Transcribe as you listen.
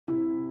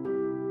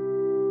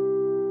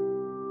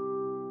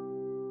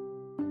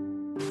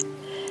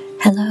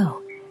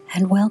Hello,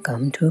 and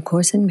welcome to A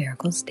Course in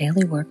Miracles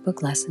Daily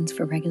Workbook Lessons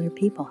for Regular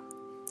People.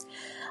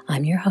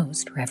 I'm your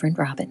host, Reverend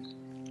Robin.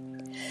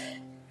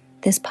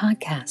 This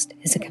podcast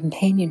is a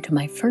companion to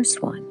my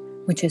first one,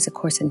 which is A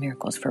Course in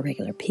Miracles for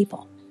Regular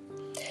People,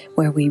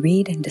 where we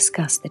read and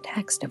discuss the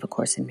text of A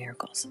Course in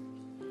Miracles.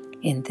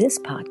 In this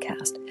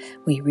podcast,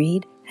 we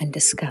read and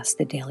discuss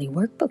the daily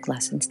workbook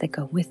lessons that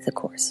go with the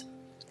Course.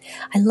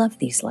 I love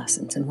these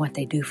lessons and what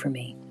they do for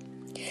me,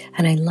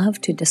 and I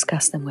love to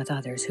discuss them with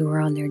others who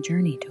are on their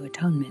journey to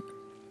atonement.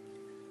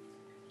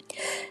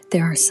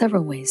 There are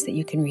several ways that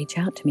you can reach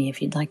out to me if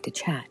you'd like to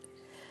chat.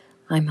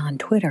 I'm on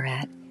Twitter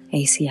at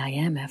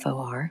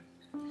ACIMFOR.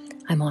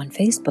 I'm on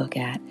Facebook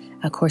at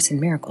A Course in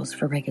Miracles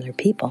for Regular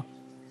People.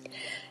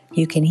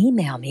 You can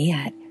email me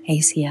at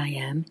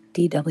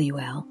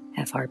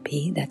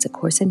ACIMDWLFRP, that's A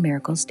Course in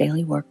Miracles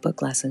Daily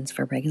Workbook Lessons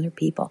for Regular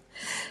People,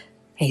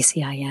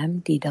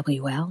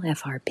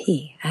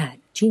 ACIMDWLFRP at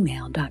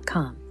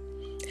gmail.com.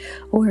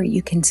 Or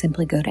you can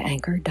simply go to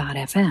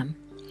anchor.fm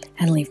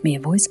and leave me a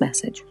voice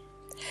message.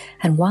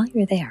 And while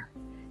you're there,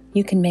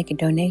 you can make a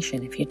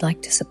donation if you'd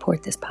like to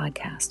support this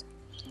podcast.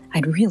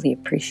 I'd really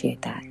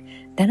appreciate that.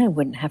 Then I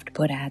wouldn't have to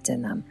put ads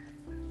in them.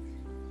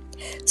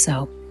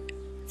 So,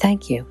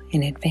 thank you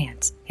in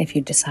advance if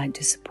you decide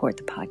to support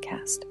the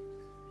podcast.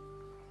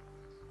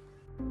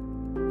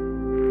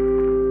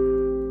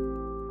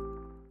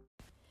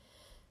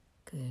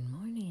 Good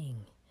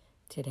morning.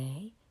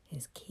 Today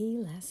is key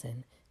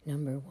lesson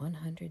number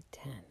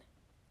 110.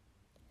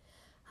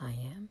 I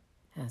am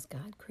as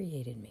God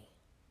created me.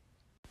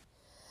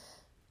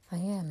 I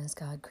am as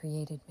God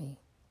created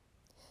me.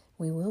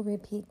 We will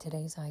repeat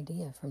today's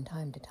idea from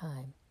time to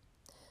time,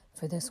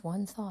 for this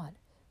one thought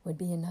would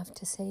be enough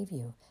to save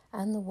you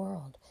and the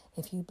world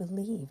if you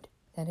believed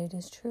that it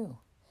is true,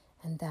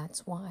 and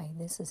that's why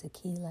this is a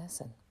key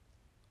lesson.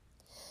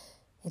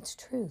 Its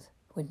truth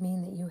would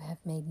mean that you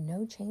have made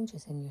no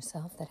changes in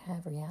yourself that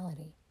have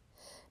reality,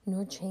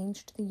 nor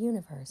changed the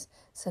universe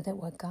so that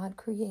what God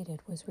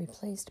created was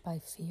replaced by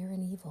fear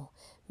and evil,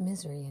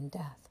 misery and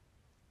death.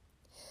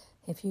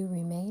 If you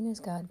remain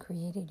as God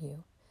created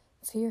you,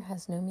 fear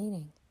has no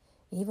meaning,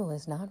 evil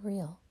is not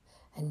real,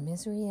 and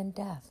misery and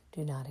death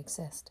do not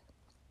exist.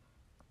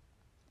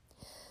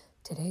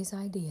 Today's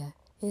idea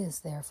is,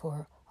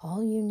 therefore,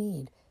 all you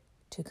need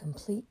to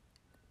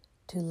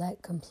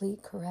let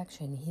complete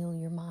correction heal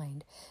your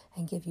mind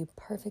and give you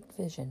perfect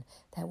vision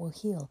that will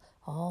heal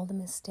all the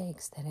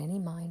mistakes that any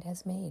mind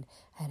has made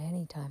at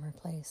any time or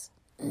place.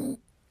 It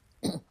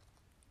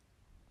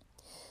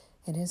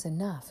is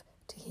enough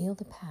to heal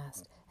the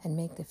past and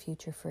make the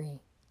future free.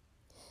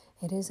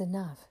 It is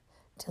enough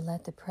to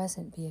let the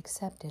present be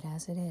accepted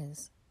as it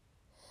is.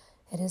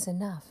 It is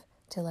enough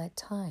to let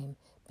time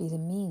be the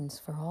means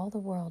for all the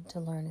world to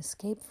learn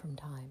escape from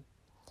time,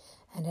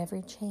 and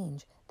every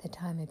change that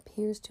time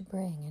appears to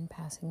bring in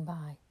passing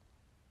by.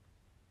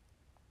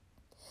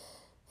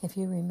 If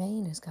you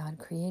remain as God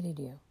created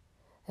you,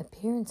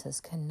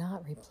 appearances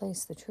cannot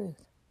replace the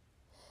truth.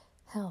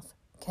 Health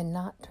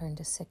cannot turn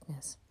to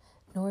sickness,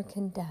 nor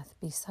can death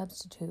be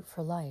substitute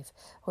for life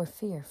or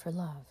fear for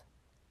love.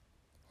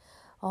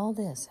 All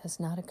this has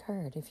not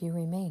occurred if you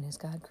remain as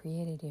God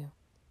created you.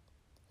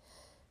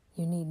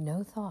 You need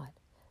no thought,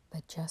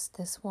 but just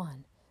this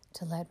one,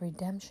 to let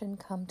redemption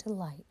come to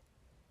light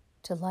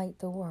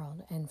the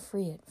world and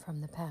free it from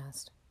the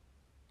past.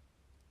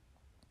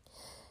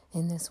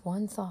 In this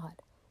one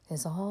thought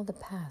is all the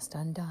past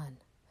undone,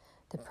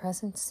 the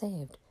present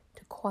saved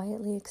to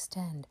quietly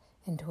extend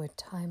into a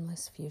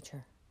timeless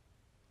future.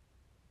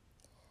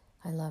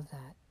 I love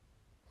that.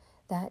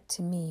 That,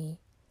 to me,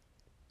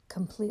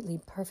 completely,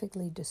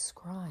 perfectly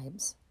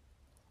describes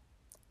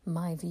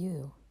my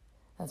view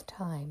of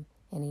time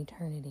and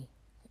eternity.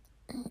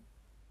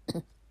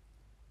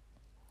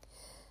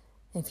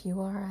 If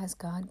you are as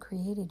God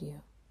created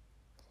you,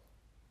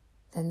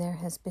 then there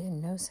has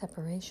been no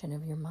separation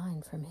of your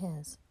mind from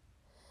His,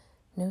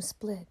 no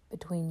split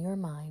between your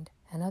mind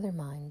and other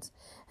minds,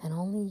 and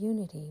only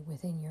unity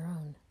within your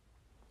own.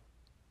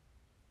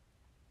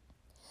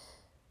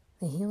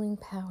 The healing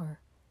power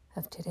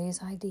of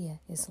today's idea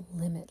is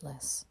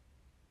limitless.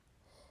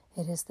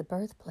 It is the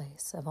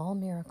birthplace of all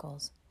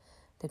miracles,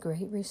 the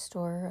great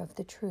restorer of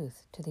the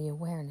truth to the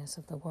awareness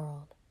of the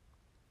world.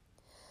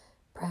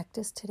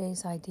 Practice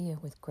today's idea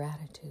with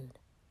gratitude.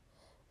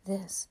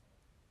 This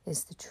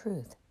is the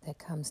truth that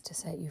comes to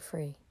set you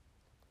free.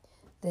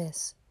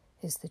 This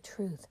is the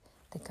truth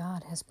that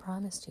God has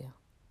promised you.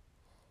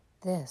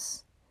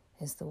 This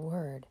is the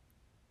word,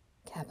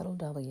 capital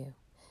W,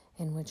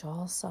 in which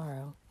all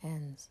sorrow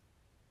ends.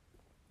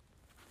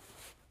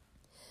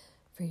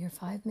 For your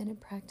 5-minute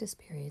practice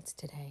periods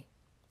today,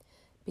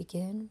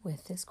 begin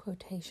with this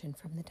quotation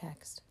from the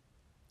text.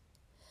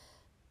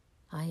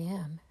 I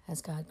am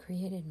as God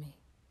created me.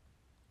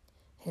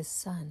 His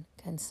Son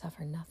can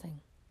suffer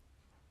nothing,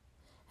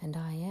 and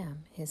I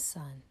am His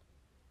Son.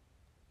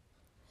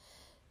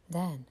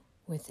 Then,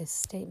 with this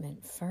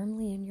statement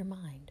firmly in your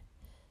mind,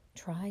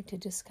 try to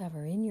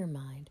discover in your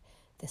mind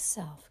the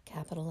self,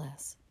 capital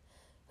S,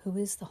 who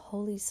is the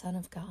Holy Son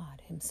of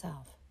God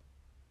himself.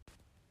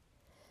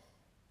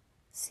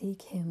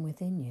 Seek him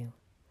within you,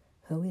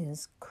 who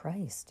is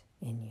Christ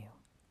in you,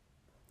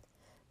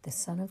 the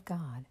Son of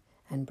God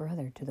and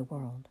brother to the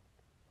world,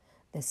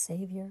 the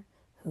Savior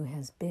who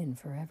has been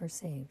forever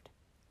saved,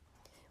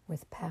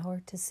 with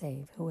power to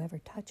save whoever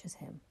touches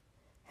him,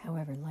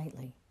 however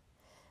lightly,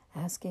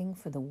 asking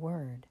for the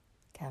word,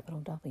 capital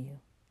W,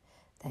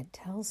 that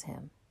tells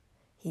him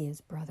he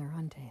is brother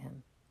unto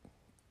him.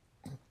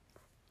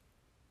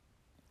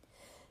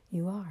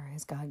 You are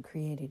as God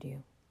created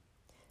you.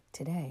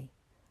 Today,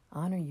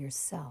 honor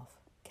yourself,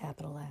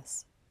 capital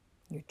S,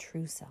 your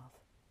true self.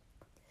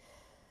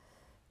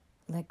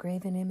 Let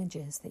graven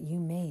images that you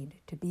made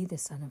to be the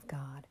Son of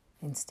God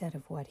instead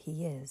of what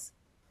he is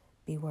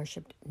be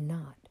worshipped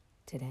not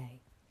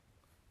today.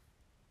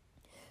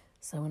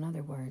 So in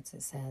other words,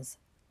 it says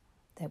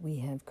that we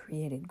have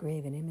created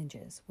graven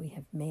images. We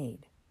have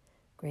made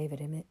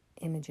graven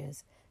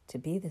images to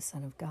be the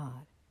Son of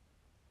God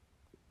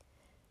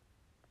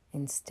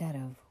instead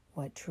of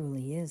what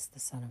truly is the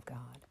Son of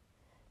God,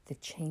 the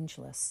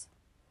changeless,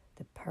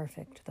 the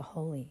perfect, the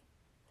holy.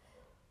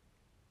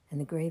 And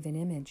the graven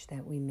image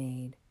that we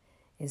made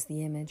is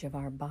the image of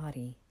our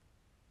body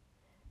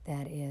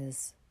that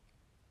is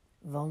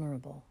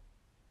vulnerable,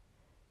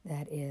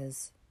 that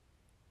is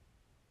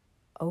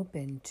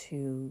open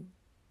to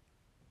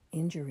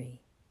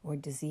injury or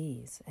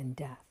disease and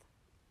death.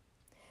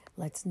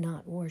 Let's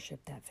not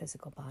worship that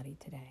physical body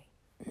today,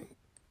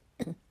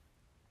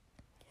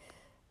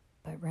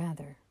 but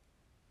rather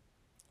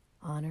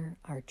honor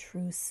our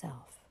true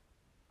self.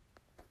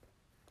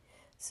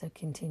 So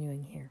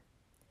continuing here,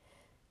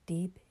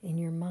 deep in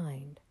your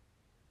mind,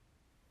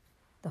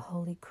 the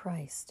Holy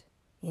Christ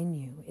in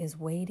you is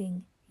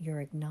waiting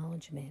your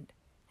acknowledgement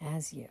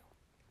as you.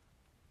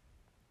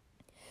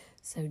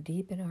 So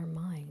deep in our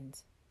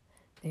minds,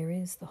 there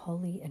is the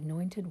Holy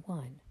Anointed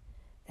One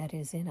that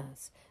is in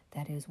us,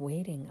 that is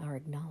waiting our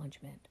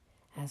acknowledgement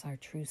as our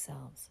true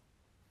selves.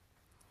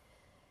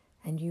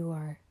 And you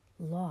are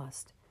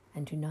lost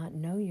and do not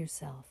know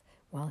yourself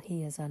while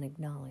he is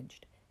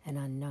unacknowledged and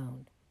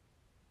unknown.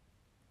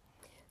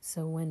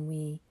 So when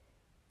we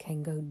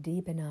can go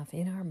deep enough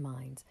in our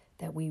minds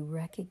that we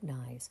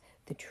recognize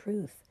the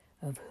truth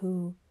of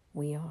who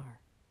we are,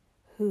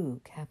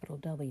 who, capital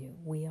W,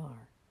 we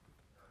are.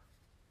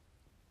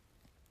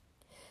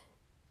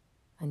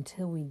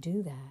 Until we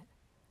do that,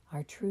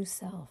 our true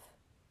self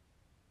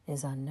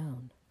is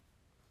unknown.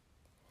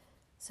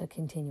 So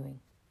continuing,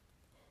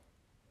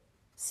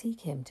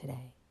 seek him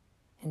today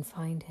and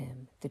find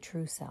him, the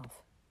true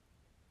self.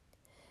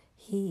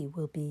 He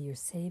will be your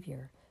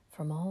Savior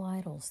from all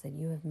idols that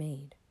you have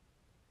made.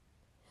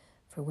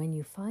 For when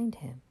you find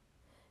him,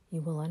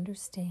 you will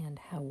understand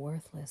how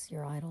worthless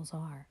your idols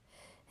are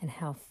and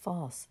how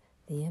false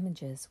the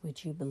images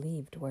which you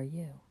believed were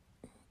you.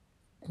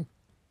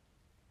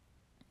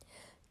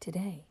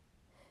 Today,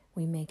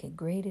 we make a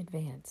great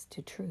advance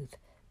to truth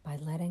by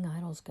letting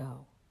idols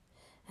go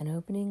and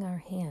opening our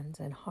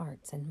hands and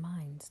hearts and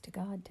minds to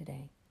God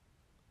today.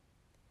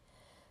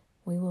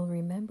 We will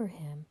remember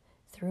him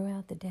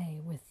throughout the day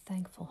with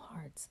thankful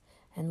hearts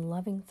and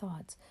loving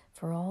thoughts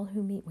for all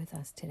who meet with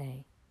us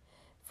today,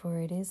 for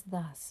it is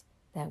thus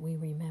that we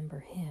remember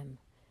him,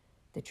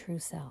 the true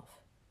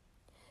self.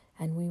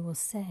 And we will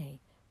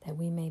say that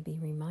we may be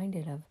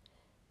reminded of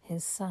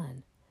his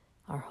Son,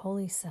 our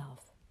holy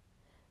self,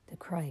 the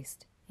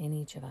Christ in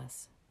each of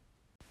us.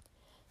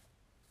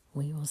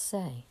 We will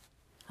say,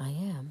 I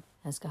am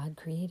as God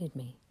created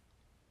me.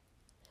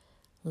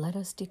 Let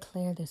us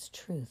declare this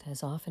truth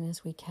as often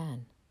as we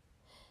can.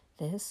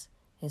 This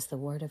is the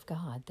Word of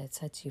God that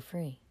sets you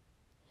free.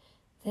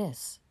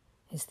 This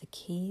is the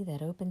key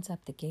that opens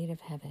up the gate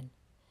of heaven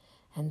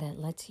and that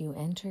lets you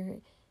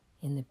enter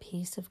in the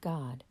peace of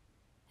God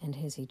and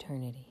his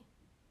eternity.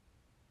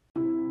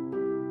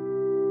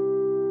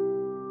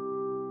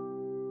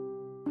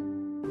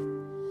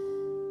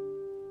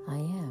 I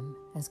am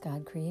as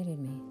God created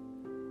me.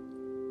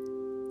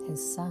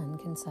 His Son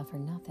can suffer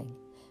nothing,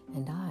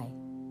 and I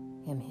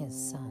am his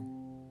Son.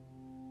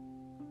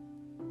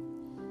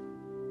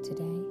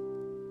 Today,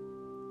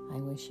 I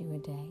wish you a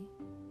day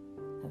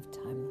of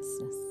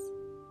timelessness.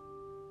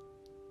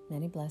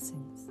 Many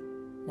blessings.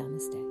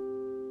 Namaste.